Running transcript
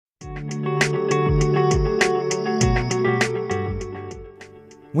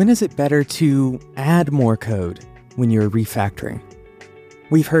When is it better to add more code when you're refactoring?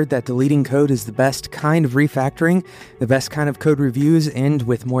 We've heard that deleting code is the best kind of refactoring. The best kind of code reviews end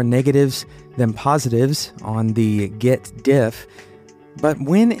with more negatives than positives on the git diff. But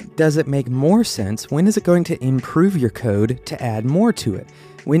when does it make more sense? When is it going to improve your code to add more to it?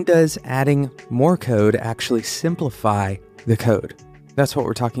 When does adding more code actually simplify the code? That's what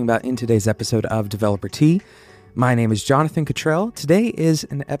we're talking about in today's episode of Developer Tea. My name is Jonathan Cottrell. Today is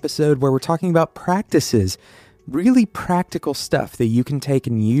an episode where we're talking about practices, really practical stuff that you can take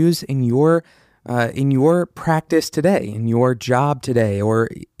and use in your practice today, in your job today, or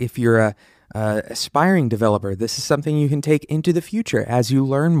if you're a aspiring developer, this is something you can take into the future as you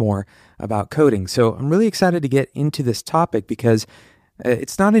learn more about coding. So I'm really excited to get into this topic because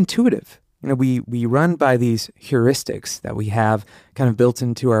it's not intuitive. We run by these heuristics that we have kind of built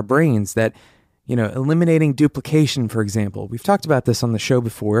into our brains that, eliminating duplication, for example. We've talked about this on the show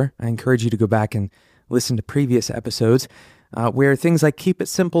before. I encourage you to go back and listen to previous episodes where things like keep it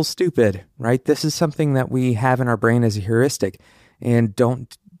simple, stupid, right? This is something that we have in our brain as a heuristic. And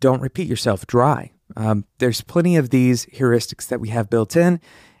don't repeat yourself, dry. There's plenty of these heuristics that we have built in,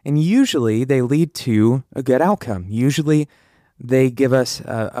 and usually they lead to a good outcome. Usually they give us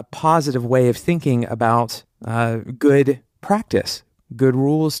a positive way of thinking about good practice, good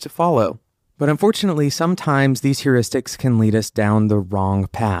rules to follow. But unfortunately, sometimes these heuristics can lead us down the wrong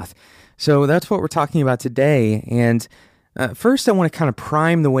path. So that's what we're talking about today. And first, I want to kind of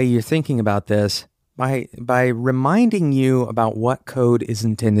prime the way you're thinking about this by reminding you about what code is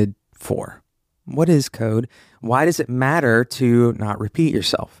intended for. What is code? Why does it matter to not repeat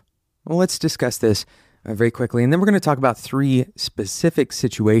yourself? Well, let's discuss this very quickly. And then we're going to talk about three specific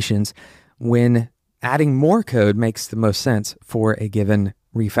situations when adding more code makes the most sense for a given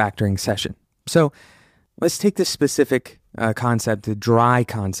refactoring session. So let's take this specific concept, the dry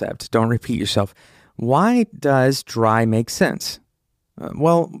concept. Don't repeat yourself. Why does dry make sense?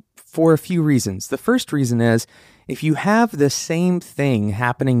 Well, for a few reasons. The first reason is if you have the same thing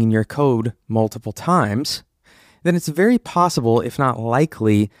happening in your code multiple times, then it's very possible, if not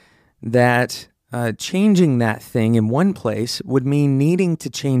likely, that changing that thing in one place would mean needing to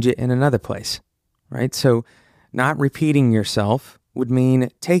change it in another place, right? So not repeating yourself would mean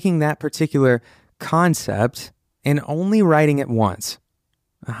taking that particular concept and only writing it once.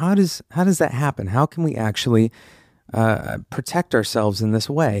 How does that happen? How can we actually protect ourselves in this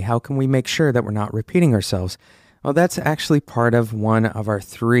way? How can we make sure that we're not repeating ourselves? Well, that's actually part of one of our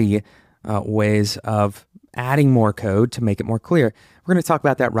three ways of adding more code to make it more clear. We're going to talk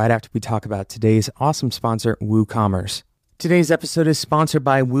about that right after we talk about today's awesome sponsor, WooCommerce. Today's episode is sponsored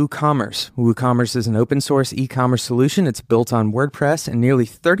by WooCommerce. WooCommerce is an open source e-commerce solution. It's built on WordPress, and nearly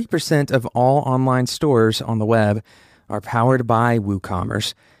 30% of all online stores on the web are powered by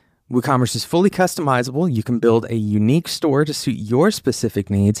WooCommerce. WooCommerce is fully customizable. You can build a unique store to suit your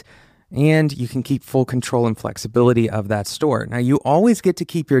specific needs, and you can keep full control and flexibility of that store. Now, you always get to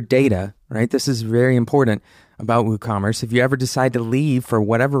keep your data, right? This is very important about WooCommerce. If you ever decide to leave for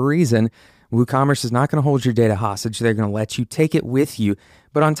whatever reason, WooCommerce is not going to hold your data hostage. They're going to let you take it with you.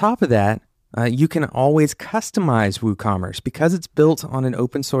 But on top of that, you can always customize WooCommerce. Because it's built on an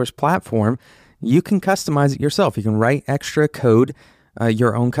open source platform, you can customize it yourself. You can write extra code,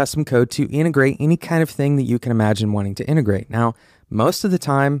 your own custom code to integrate any kind of thing that you can imagine wanting to integrate. Now, most of the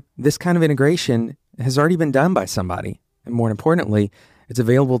time, this kind of integration has already been done by somebody. And more importantly, it's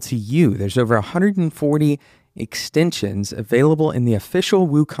available to you. There's over 140 extensions available in the official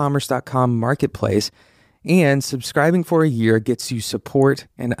WooCommerce.com marketplace, and subscribing for a year gets you support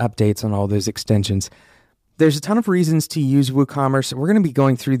and updates on all those extensions. There's a ton of reasons to use WooCommerce. We're going to be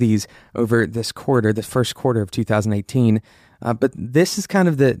going through these over this quarter, the first quarter of 2018, but this is kind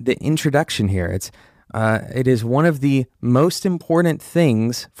of the introduction here. It is one of the most important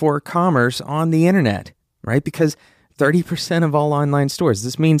things for commerce on the internet, right? Because 30% of all online stores.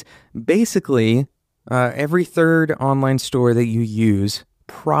 This means basically every third online store that you use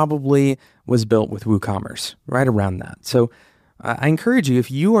probably was built with WooCommerce, right around that. So I encourage you, if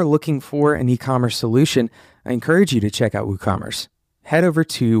you are looking for an e-commerce solution, I encourage you to check out WooCommerce. Head over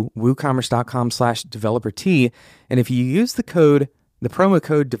to woocommerce.com/developerT, and if you use the promo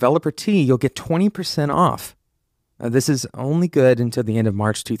code developerT, you'll get 20% off. This is only good until the end of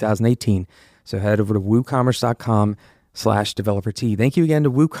March 2018. So head over to woocommerce.com/developerT. Thank you again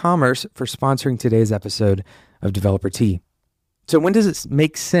to WooCommerce for sponsoring today's episode of Developer Tea. So when does it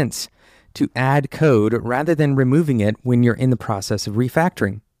make sense to add code rather than removing it when you're in the process of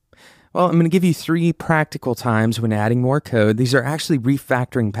refactoring? Well, I'm going to give you 3 practical times when adding more code. These are actually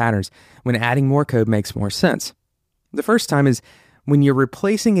refactoring patterns when adding more code makes more sense. The first time is when you're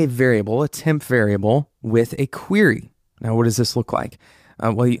replacing a variable, a temp variable, with a query. Now, what does this look like?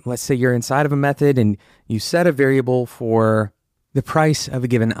 Let's say you're inside of a method and you set a variable for the price of a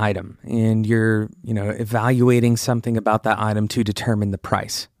given item, and you're, evaluating something about that item to determine the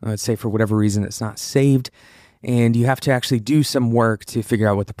price. Let's say for whatever reason it's not saved, and you have to actually do some work to figure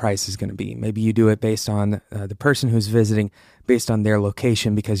out what the price is going to be. Maybe you do it based on the person who's visiting, based on their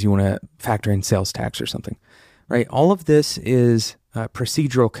location, because you want to factor in sales tax or something, right? All of this is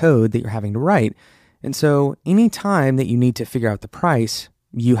procedural code that you're having to write. And so anytime that you need to figure out the price,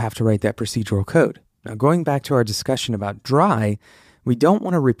 you have to write that procedural code. Now, going back to our discussion about dry, we don't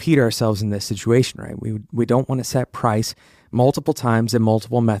want to repeat ourselves in this situation, right? We don't want to set price multiple times in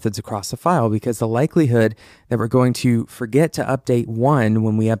multiple methods across the file, because the likelihood that we're going to forget to update one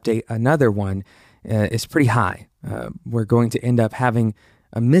when we update another one is pretty high. We're going to end up having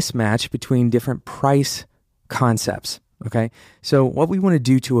a mismatch between different price concepts, okay? So what we want to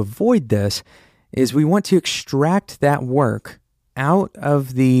do to avoid this is we want to extract that work out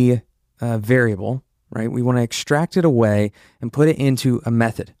of the variable, right? We want to extract it away and put it into a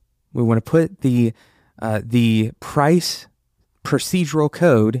method. We want to put the price procedural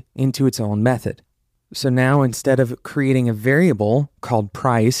code into its own method. So now, instead of creating a variable called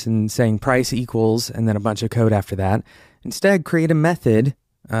price and saying price equals and then a bunch of code after that, instead create a method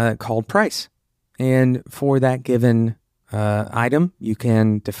called price. And for that given item, you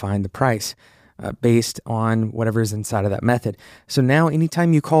can define the price based on whatever is inside of that method. So now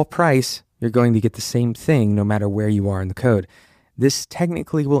anytime you call price, you're going to get the same thing no matter where you are in the code. This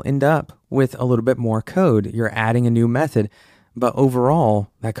technically will end up with a little bit more code. You're adding a new method, but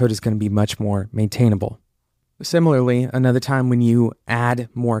overall, that code is going to be much more maintainable. Similarly, another time when you add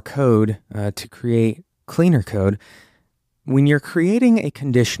more code to create cleaner code, when you're creating a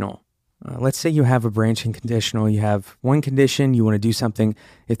conditional, let's say you have a branching conditional, you have one condition, you want to do something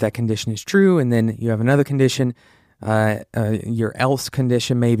if that condition is true, and then you have another condition, your else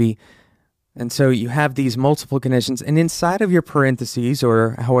condition maybe. And so you have these multiple conditions, and inside of your parentheses,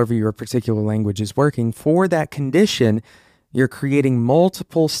 or however your particular language is working, for that condition, you're creating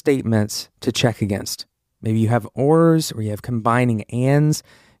multiple statements to check against. Maybe you have ors, or you have combining ands,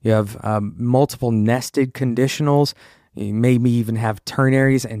 you have multiple nested conditionals, you maybe even have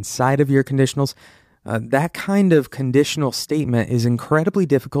ternaries inside of your conditionals. That kind of conditional statement is incredibly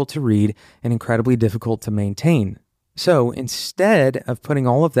difficult to read and incredibly difficult to maintain. So instead of putting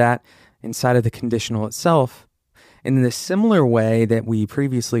all of that inside of the conditional itself, in the similar way that we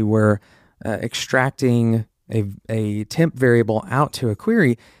previously were extracting a temp variable out to a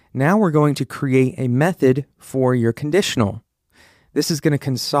query, now we're going to create a method for your conditional. This is going to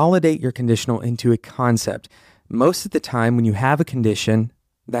consolidate your conditional into a concept. Most of the time when you have a condition,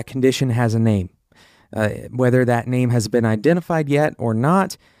 that condition has a name. Whether that name has been identified yet or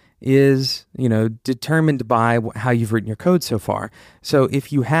not is, determined by how you've written your code so far. So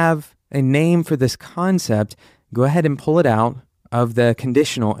if you have a name for this concept, go ahead and pull it out of the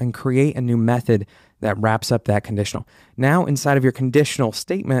conditional and create a new method that wraps up that conditional. Now, inside of your conditional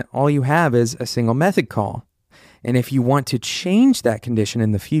statement, all you have is a single method call. And if you want to change that condition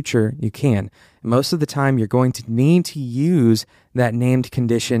in the future, you can. Most of the time, you're going to need to use that named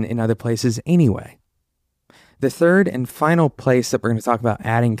condition in other places anyway. The third and final place that we're going to talk about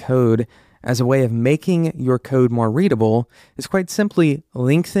adding code as a way of making your code more readable is quite simply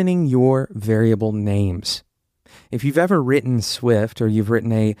lengthening your variable names. If you've ever written Swift or you've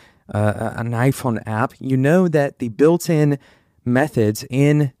written an iPhone app, you know that the built-in methods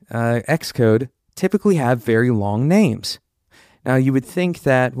in Xcode typically have very long names. Now, you would think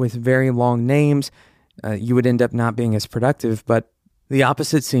that with very long names, you would end up not being as productive, but the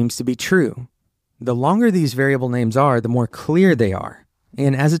opposite seems to be true. The longer these variable names are, the more clear they are.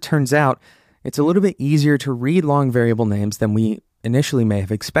 And as it turns out, it's a little bit easier to read long variable names than we initially may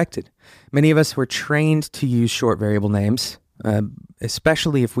have expected. Many of us were trained to use short variable names,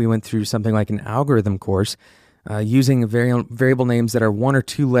 especially if we went through something like an algorithm course, using variable names that are 1 or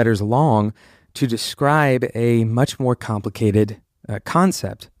 2 letters long to describe a much more complicated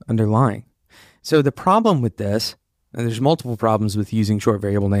concept underlying. So the problem with this, and there's multiple problems with using short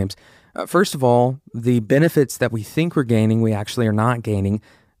variable names. First of all, the benefits that we think we're gaining, we actually are not gaining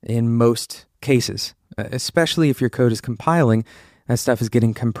in most cases, especially if your code is compiling, that stuff is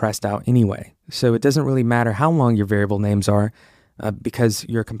getting compressed out anyway. So it doesn't really matter how long your variable names are because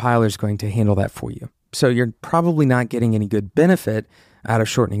your compiler is going to handle that for you. So you're probably not getting any good benefit out of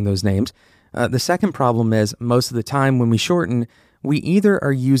shortening those names. The second problem is most of the time when we shorten, we either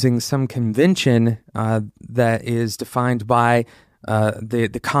are using some convention that is defined by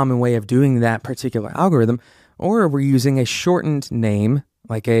the common way of doing that particular algorithm, or we're using a shortened name,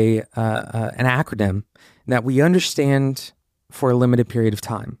 like an acronym that we understand for a limited period of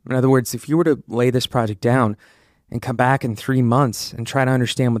time. In other words, if you were to lay this project down and come back in 3 months and try to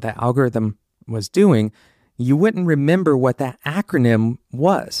understand what that algorithm was doing, you wouldn't remember what that acronym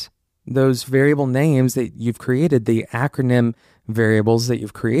was. Those variable names that you've created, the acronym variables that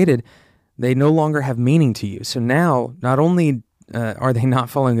you've created, they no longer have meaning to you. So now, not only are they not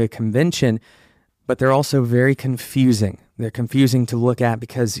following a convention, but they're also very confusing. They're confusing to look at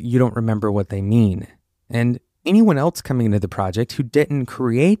because you don't remember what they mean. And anyone else coming into the project who didn't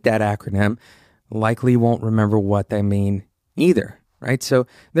create that acronym likely won't remember what they mean either, right? So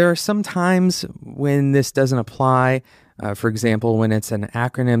there are some times when this doesn't apply. For example, when it's an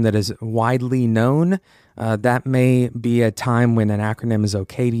acronym that is widely known, that may be a time when an acronym is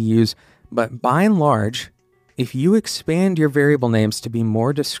okay to use. But by and large, if you expand your variable names to be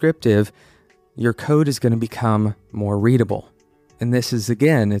more descriptive, your code is going to become more readable. And this is,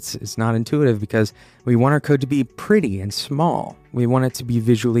 again, it's not intuitive because we want our code to be pretty and small. We want it to be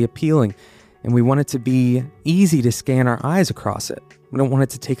visually appealing, and we want it to be easy to scan our eyes across it. We don't want it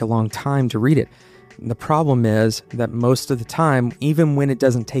to take a long time to read it. And the problem is that most of the time, even when it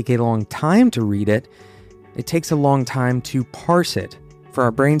doesn't take a long time to read it, it takes a long time to parse it for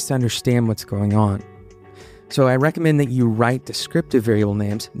our brains to understand what's going on. So I recommend that you write descriptive variable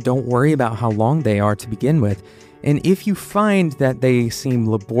names. Don't worry about how long they are to begin with. And if you find that they seem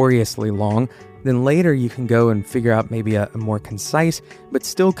laboriously long, then later you can go and figure out maybe a more concise but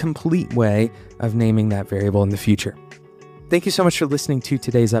still complete way of naming that variable in the future. Thank you so much for listening to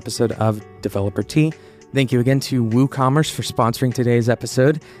today's episode of Developer Tea. Thank you again to WooCommerce for sponsoring today's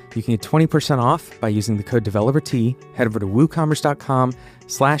episode. You can get 20% off by using the code DeveloperT. Head over to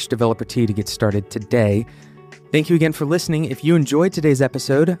woocommerce.com/DeveloperT to get started today. Thank you again for listening. If you enjoyed today's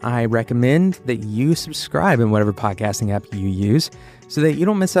episode, I recommend that you subscribe in whatever podcasting app you use so that you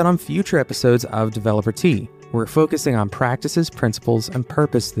don't miss out on future episodes of Developer Tea. We're focusing on practices, principles, and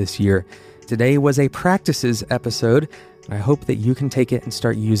purpose this year. Today was a practices episode, and I hope that you can take it and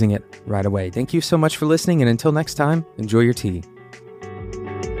start using it right away. Thank you so much for listening, and until next time, enjoy your tea.